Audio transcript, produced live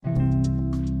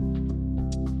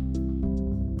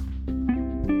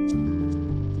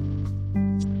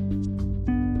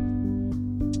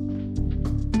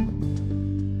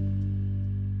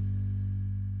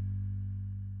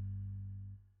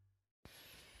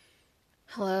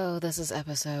Hello, this is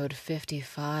episode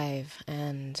 55,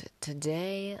 and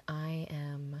today I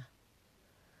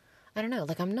don't know,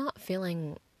 I'm not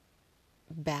feeling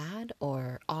bad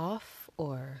or off,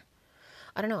 or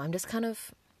I don't know, I'm just kind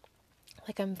of,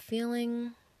 I'm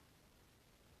feeling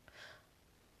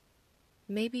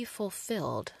maybe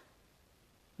fulfilled,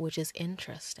 which is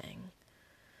interesting.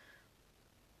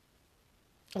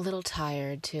 A little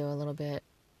tired, too, a little bit,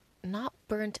 not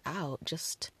burnt out,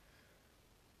 just,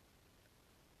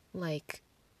 like,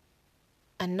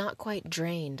 and not quite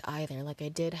drained either. I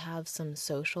did have some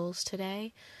socials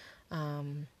today,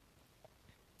 in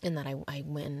that I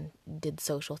went and did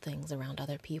social things around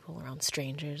other people, around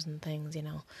strangers and things,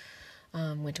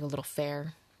 went to a little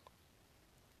fair.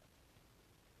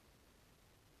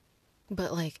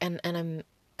 But I'm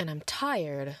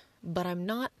tired, but I'm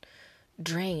not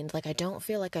drained. I don't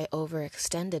feel like I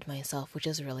overextended myself, which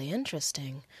is really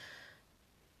interesting.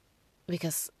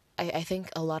 Because I think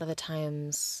a lot of the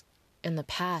times in the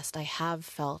past I have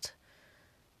felt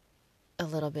a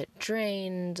little bit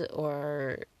drained,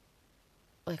 or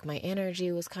my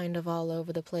energy was kind of all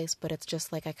over the place, but it's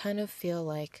just I kind of feel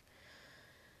like,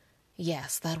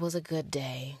 yes, that was a good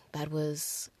day. That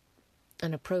was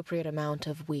an appropriate amount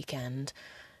of weekend.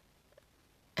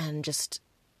 And just,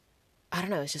 I don't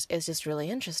know, it's just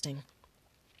really interesting.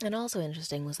 And also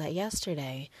interesting was that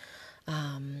yesterday,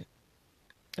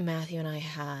 Matthew and I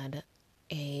had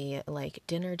a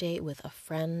dinner date with a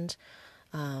friend,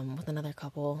 with another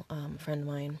couple, friend of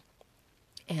mine.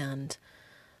 And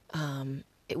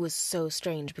it was so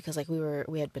strange because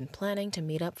we had been planning to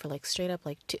meet up for straight up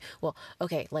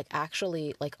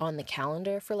actually on the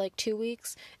calendar for 2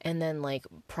 weeks, and then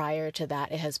prior to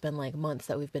that it has been months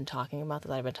that we've been talking about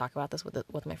this. I've been talking about this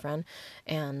with my friend,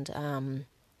 and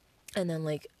then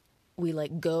we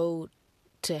go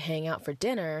to hang out for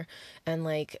dinner, and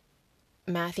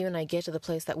Matthew and I get to the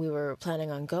place that we were planning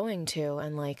on going to,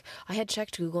 and I had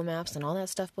checked Google Maps and all that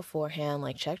stuff beforehand,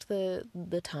 checked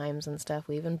the times and stuff.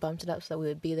 We even bumped it up so that we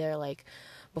would be there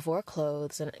before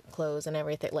close and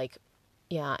everything.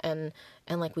 Yeah, and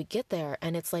we get there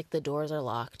and it's the doors are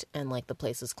locked and the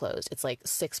place is closed. It's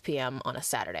 6 p.m. on a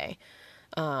Saturday.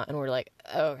 And we're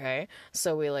okay.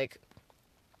 So we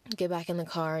get back in the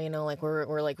car, we're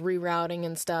rerouting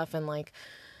and stuff, and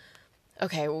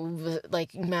okay,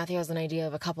 Matthew has an idea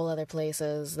of a couple other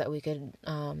places that we could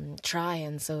try,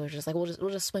 and so we're just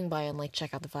we'll just swing by and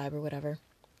check out the vibe or whatever.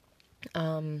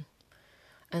 And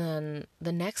then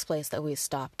the next place that we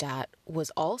stopped at was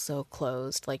also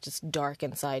closed, just dark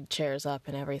inside, chairs up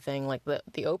and everything.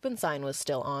 The open sign was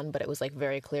still on, but it was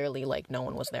very clearly no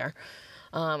one was there.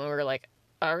 And we were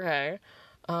okay.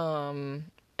 And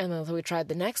then so we tried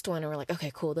the next one, and we're okay,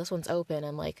 cool, this one's open,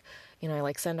 and I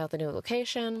send out the new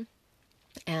location.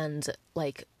 And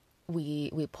we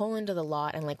pull into the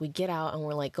lot, and we get out, and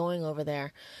we're going over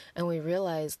there, and we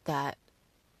realize that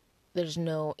there's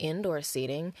no indoor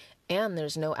seating and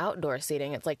there's no outdoor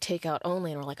seating. It's takeout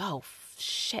only, and we're oh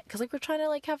shit, because we're trying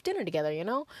to have dinner together,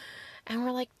 and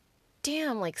we're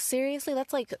damn, seriously,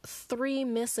 that's 3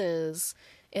 misses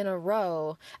in a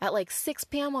row at 6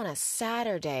 p.m. on a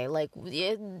Saturday.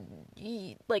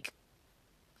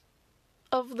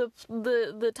 Of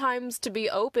the times to be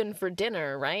open for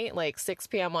dinner, right? 6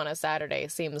 p.m. on a Saturday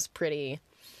seems pretty...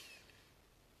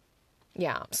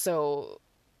 Yeah, so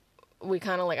we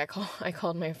kind of I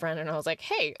called my friend, and I was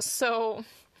hey, so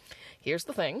here's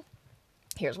the thing.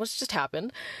 Here's what's just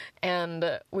happened.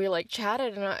 And we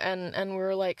chatted, and we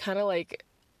were kind of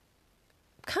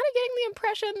getting the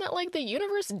impression that the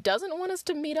universe doesn't want us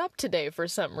to meet up today for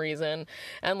some reason.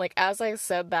 And as I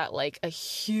said that, a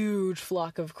huge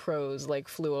flock of crows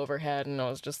flew overhead, and I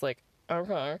was just okay,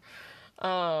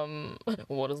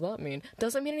 what does that mean?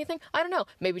 Doesn't mean anything? I don't know.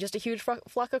 Maybe just a huge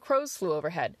flock of crows flew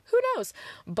overhead. Who knows?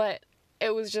 But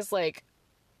it was just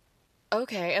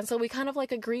okay. And so we kind of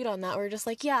agreed on that. We were just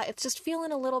yeah, it's just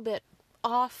feeling a little bit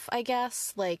off, I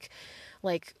guess.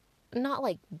 Not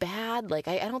bad.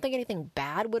 I don't think anything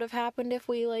bad would have happened if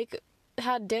we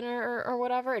had dinner or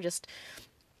whatever.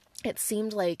 It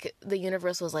seemed like the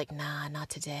universe was nah, not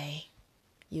today.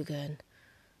 You good.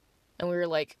 And we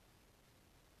were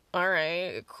all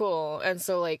right, cool. And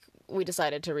so we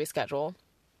decided to reschedule.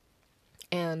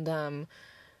 And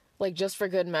just for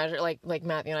good measure,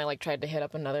 Matthew and I tried to hit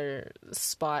up another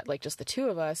spot, just the two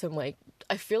of us, and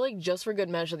I feel just for good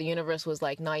measure the universe was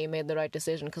nah, you made the right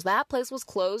decision, because that place was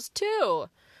closed too.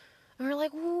 And we're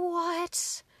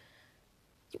what?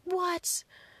 Which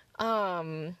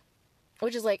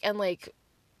is and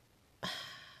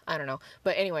I don't know.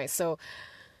 But anyway, so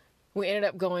we ended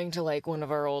up going to one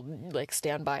of our old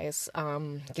standbys,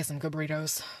 get some good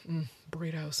burritos.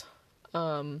 Burritos.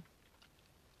 But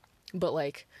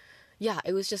like, yeah,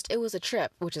 it was a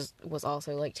trip, which was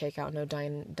also like takeout, no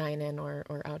dine in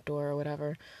or outdoor or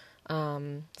whatever.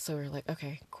 So we are like,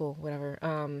 okay, cool, whatever.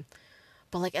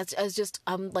 But like, as just,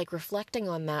 I'm like reflecting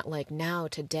on that, like now,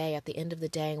 today, at the end of the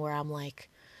day, where I'm like,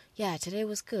 yeah, today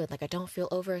was good. Like, I don't feel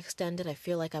overextended. I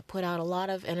feel like I put out a lot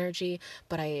of energy,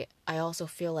 but I also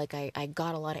feel like I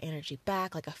got a lot of energy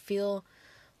back. Like, I feel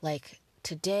like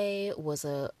today was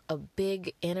a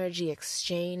big energy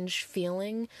exchange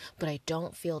feeling, but I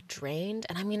don't feel drained.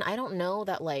 And I mean, I don't know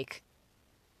that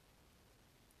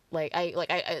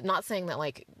I not saying that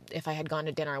like if I had gone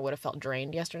to dinner I would have felt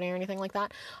drained yesterday or anything like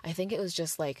that. I think it was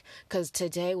just like because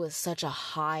today was such a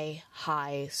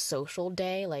high social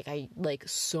day. Like I like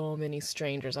so many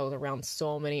strangers. I was around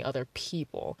so many other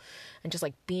people, and just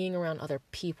like being around other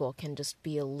people can just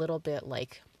be a little bit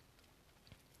like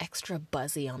extra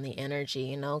buzzy on the energy,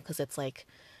 you know, because it's like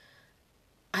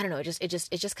I don't know, it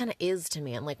just kind of is to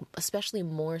me. And like especially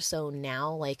more so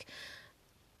now, like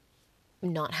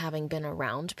not having been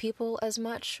around people as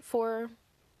much for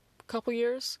a couple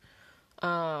years.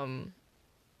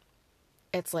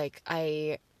 It's like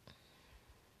I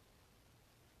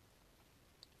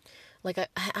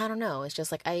don't know, it's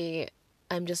just like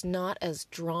I'm just not as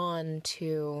drawn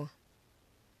to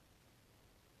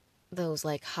those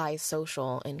like high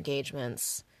social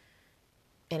engagements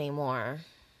anymore.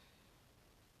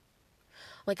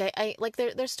 Like I like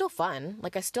they're still fun.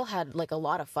 Like I still had like a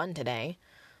lot of fun today.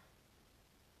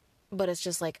 But it's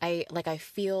just like I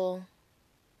feel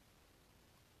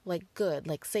like good,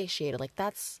 like satiated. Like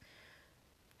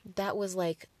that was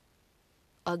like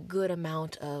a good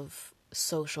amount of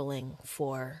socialing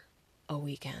for a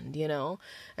weekend, you know?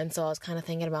 And so I was kind of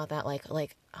thinking about that like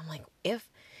I'm like if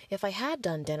I had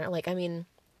done dinner, like I mean,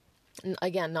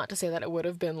 again, not to say that it would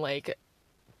have been like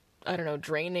I don't know,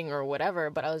 draining or whatever,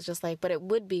 but I was just like, but it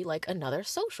would be like another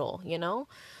social, you know?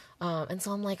 And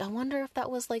so I'm like, I wonder if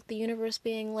that was like the universe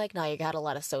being like, nah, you got a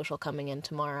lot of social coming in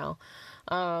tomorrow.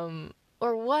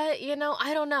 Or what, you know,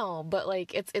 I don't know. But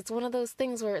like, it's one of those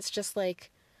things where it's just like,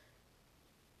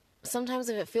 sometimes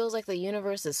if it feels like the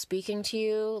universe is speaking to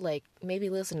you, like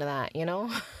maybe listen to that, you know?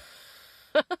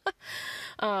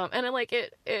 And I like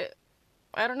it,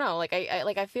 I don't know. Like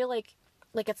I feel like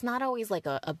it's not always like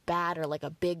a bad or like a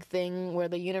big thing where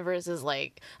the universe is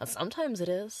like, sometimes it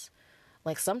is.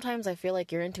 Like sometimes I feel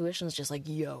like your intuition's just like,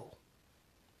 yo,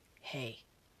 hey,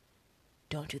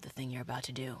 don't do the thing you're about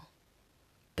to do.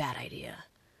 Bad idea.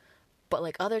 But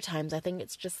like other times I think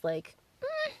it's just like,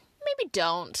 maybe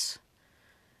don't.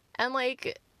 And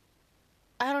like,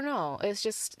 I don't know. It's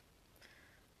just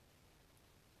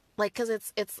like, cause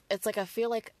it's like, I feel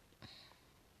like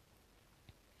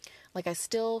I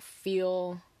still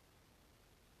feel,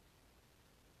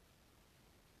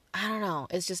 I don't know.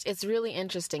 It's just, it's really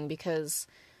interesting because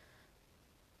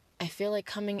I feel like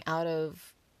coming out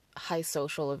of high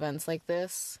social events like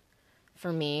this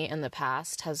for me in the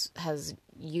past has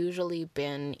usually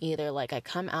been either like I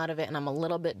come out of it and I'm a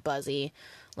little bit buzzy,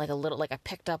 like a little like I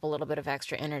picked up a little bit of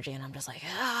extra energy and I'm just like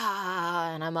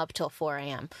and I'm up till 4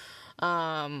 a.m.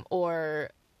 Or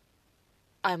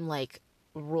I'm like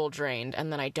real drained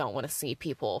and then I don't want to see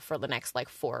people for the next like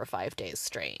 4 or 5 days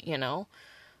straight, you know?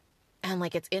 And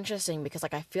like it's interesting because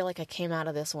like I feel like I came out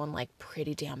of this one like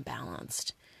pretty damn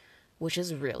balanced, which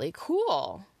is really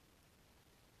cool.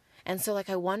 And so like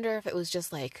I wonder if it was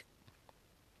just like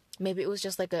maybe it was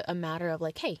just like a matter of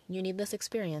like, hey, you need this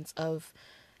experience of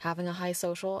having a high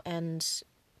social and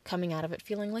coming out of it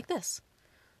feeling like this.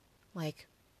 Like,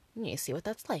 you see what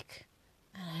that's like.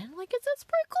 And like it's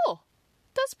pretty cool.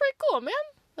 That's pretty cool, man.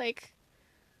 Like,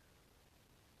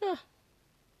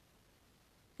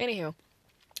 anywho,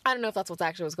 I don't know if that's what's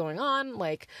actually was going on.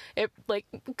 Like, it like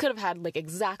could have had like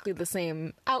exactly the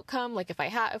same outcome. Like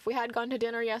if we had gone to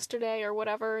dinner yesterday or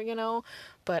whatever, you know.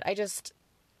 But I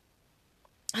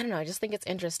don't know. I just think it's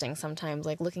interesting sometimes,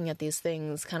 like looking at these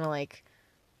things, kind of like,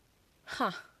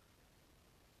 huh?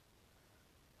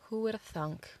 Who would have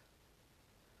thunk?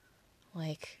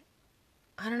 Like,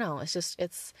 I don't know. It's just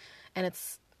and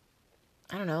it's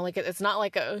I don't know, like it's not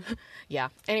like a yeah.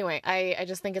 Anyway, I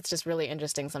just think it's just really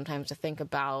interesting sometimes to think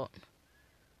about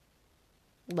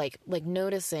like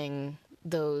noticing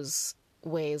those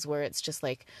ways where it's just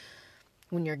like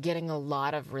when you're getting a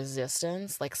lot of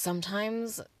resistance, like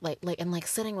sometimes and like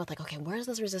sitting with like, okay, where's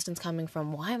this resistance coming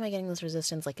from? Why am I getting this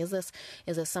resistance? Like, is this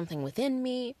something within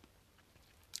me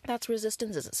that's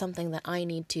resistance? Is it something that I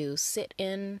need to sit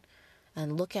in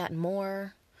and look at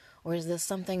more? Or is this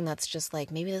something that's just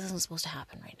like, maybe this isn't supposed to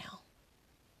happen right now?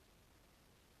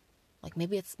 Like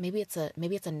maybe it's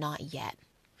a not yet.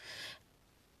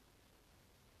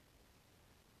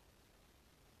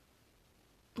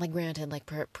 like, granted, like,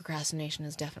 procrastination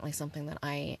is definitely something that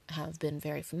I have been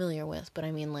very familiar with, but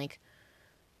I mean, like,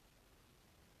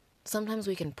 sometimes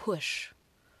we can push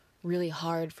really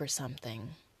hard for something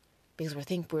because we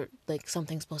think we're, like,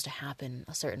 something's supposed to happen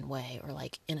a certain way or,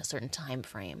 like, in a certain time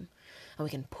frame, and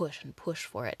we can push and push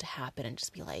for it to happen and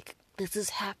just be like, this is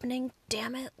happening,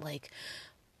 damn it, like,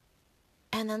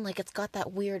 and then, like, it's got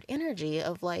that weird energy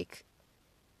of, like,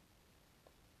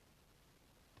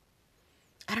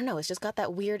 I don't know, it's just got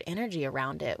that weird energy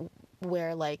around it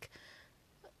where, like,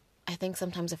 I think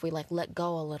sometimes if we, like, let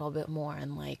go a little bit more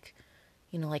and, like,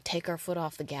 you know, like, take our foot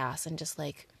off the gas and just,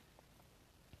 like,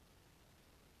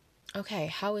 okay,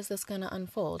 how is this going to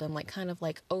unfold? And, like, kind of,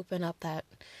 like, open up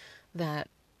that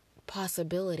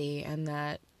possibility and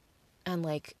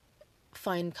like,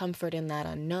 find comfort in that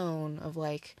unknown of,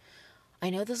 like, I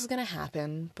know this is going to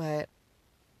happen, but,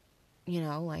 you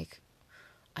know, like,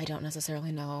 I don't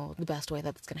necessarily know the best way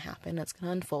that it's going to happen. It's going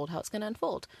to unfold how it's going to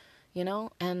unfold, you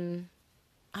know? And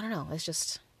I don't know, it's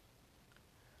just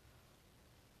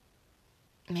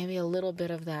maybe a little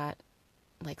bit of that,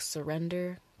 like,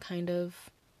 surrender kind of,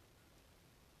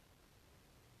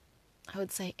 I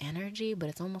would say energy, but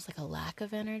it's almost like a lack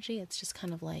of energy. It's just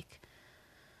kind of like,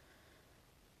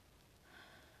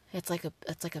 it's like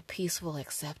a peaceful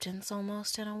acceptance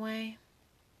almost in a way.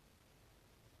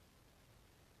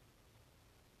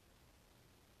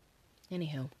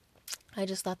 Anywho, I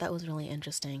just thought that was really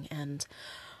interesting, and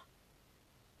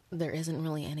there isn't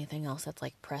really anything else that's,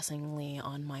 like, pressingly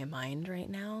on my mind right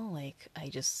now. Like,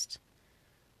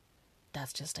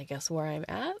 that's just, I guess, where I'm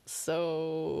at.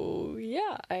 So,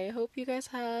 yeah, I hope you guys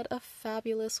had a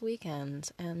fabulous weekend,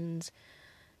 and,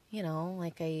 you know,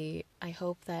 like, I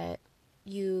hope that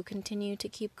you continue to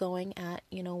keep going at,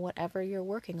 you know, whatever you're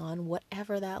working on,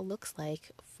 whatever that looks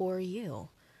like for you.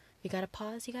 You gotta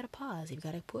pause, you gotta pause. You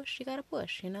gotta push, you gotta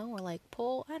push, you know? Or, like,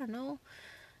 pull, I don't know.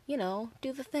 You know,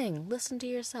 do the thing. Listen to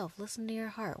yourself. Listen to your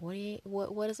heart.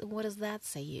 What does that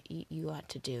say you ought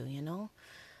to do, you know?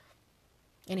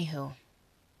 Anywho,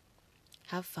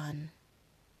 have fun.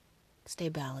 Stay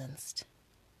balanced.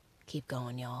 Keep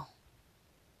going, y'all.